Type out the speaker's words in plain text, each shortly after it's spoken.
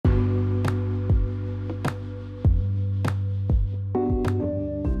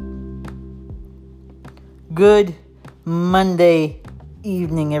Good Monday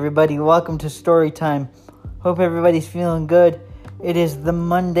evening, everybody. Welcome to Storytime. Hope everybody's feeling good. It is the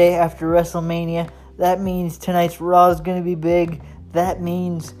Monday after Wrestlemania. That means tonight's Raw is going to be big. That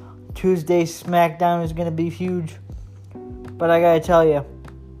means Tuesday's SmackDown is going to be huge. But I got to tell you,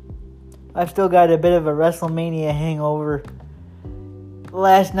 I've still got a bit of a WrestleMania hangover.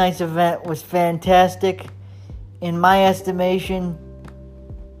 Last night's event was fantastic. In my estimation,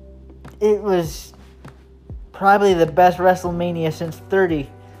 it was probably the best WrestleMania since 30.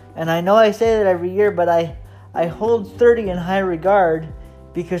 And I know I say that every year, but I hold 30 in high regard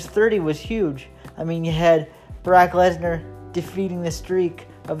because 30 was huge. I mean, you had Brock Lesnar defeating the streak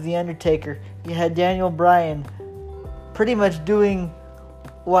of The Undertaker. You had Daniel Bryan pretty much doing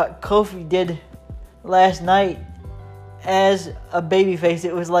what Kofi did last night as a babyface.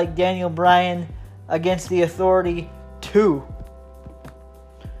 It was like Daniel Bryan against the Authority 2.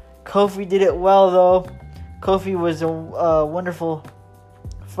 Kofi did it well, though. Kofi was a wonderful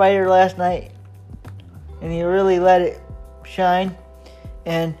fighter last night, and he really let it shine.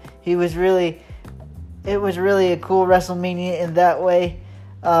 And it was really a cool WrestleMania in that way.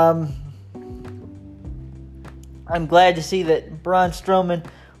 I'm glad to see that Braun Strowman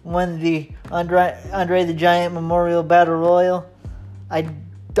won the Andre the Giant Memorial Battle Royal. I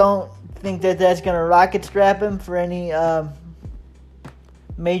don't think that that's going to rocket strap him for any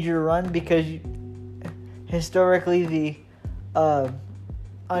major run, because historically the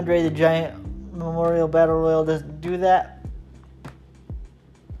Andre the Giant Memorial Battle Royal doesn't do that.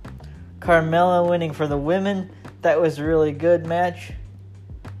 Carmella winning for the women. That was a really good match.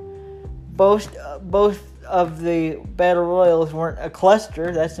 Both of the Battle Royals weren't a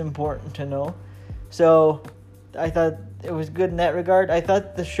cluster. That's important to know. So I thought it was good in that regard. I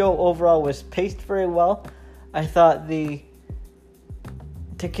thought the show overall was paced very well. I thought to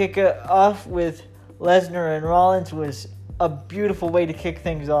kick it off with Lesnar and Rollins was a beautiful way to kick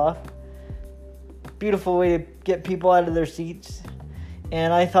things off. Beautiful way to get people out of their seats.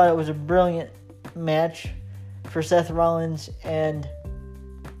 And I thought it was a brilliant match for Seth Rollins and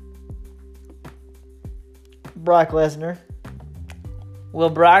Brock Lesnar. Will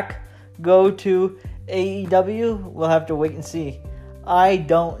Brock go to AEW? We'll have to wait and see. I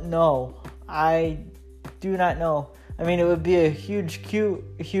don't know. I do not know. I mean, it would be a huge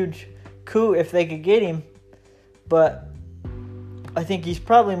coup if they could get him, but I think he's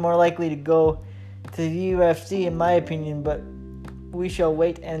probably more likely to go to the UFC, in my opinion, but we shall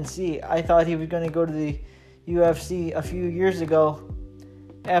wait and see. I thought he was going to go to the UFC a few years ago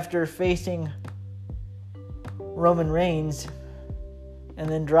after facing Roman Reigns and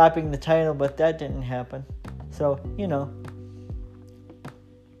then dropping the title, but that didn't happen. So,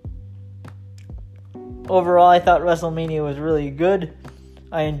 overall, I thought WrestleMania was really good.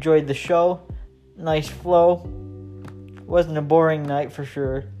 I enjoyed the show. Nice flow. Wasn't a boring night for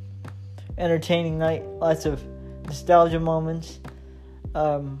sure. Entertaining night. Lots of nostalgia moments.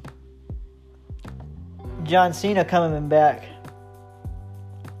 John Cena coming back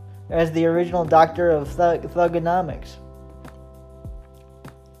as the original doctor of thugonomics.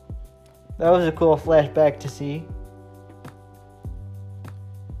 That was a cool flashback to see.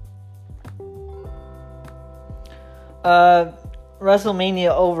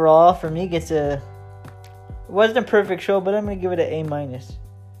 WrestleMania overall for me it wasn't a perfect show, but I'm going to give it an A-.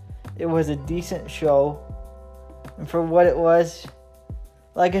 It was a decent show. And for what it was,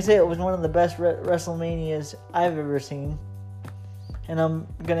 like I said, it was one of the best WrestleManias I've ever seen. And I'm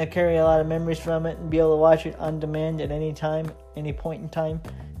going to carry a lot of memories from it and be able to watch it on demand at any time, any point in time,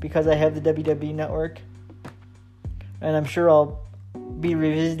 because I have the WWE Network. And I'm sure I'll be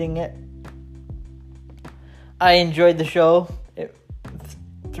revisiting it. I enjoyed the show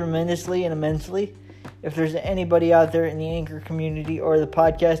tremendously and immensely. If there's anybody out there in the Anchor community or the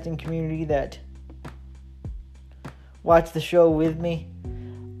podcasting community that watched the show with me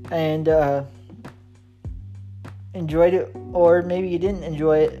and enjoyed it, or maybe you didn't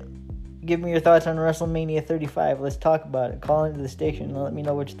enjoy it, give me your thoughts on WrestleMania 35. Let's talk about it. Call into the station and let me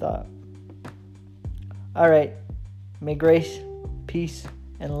know what you thought. Alright. May grace, peace,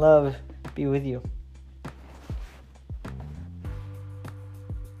 and love be with you.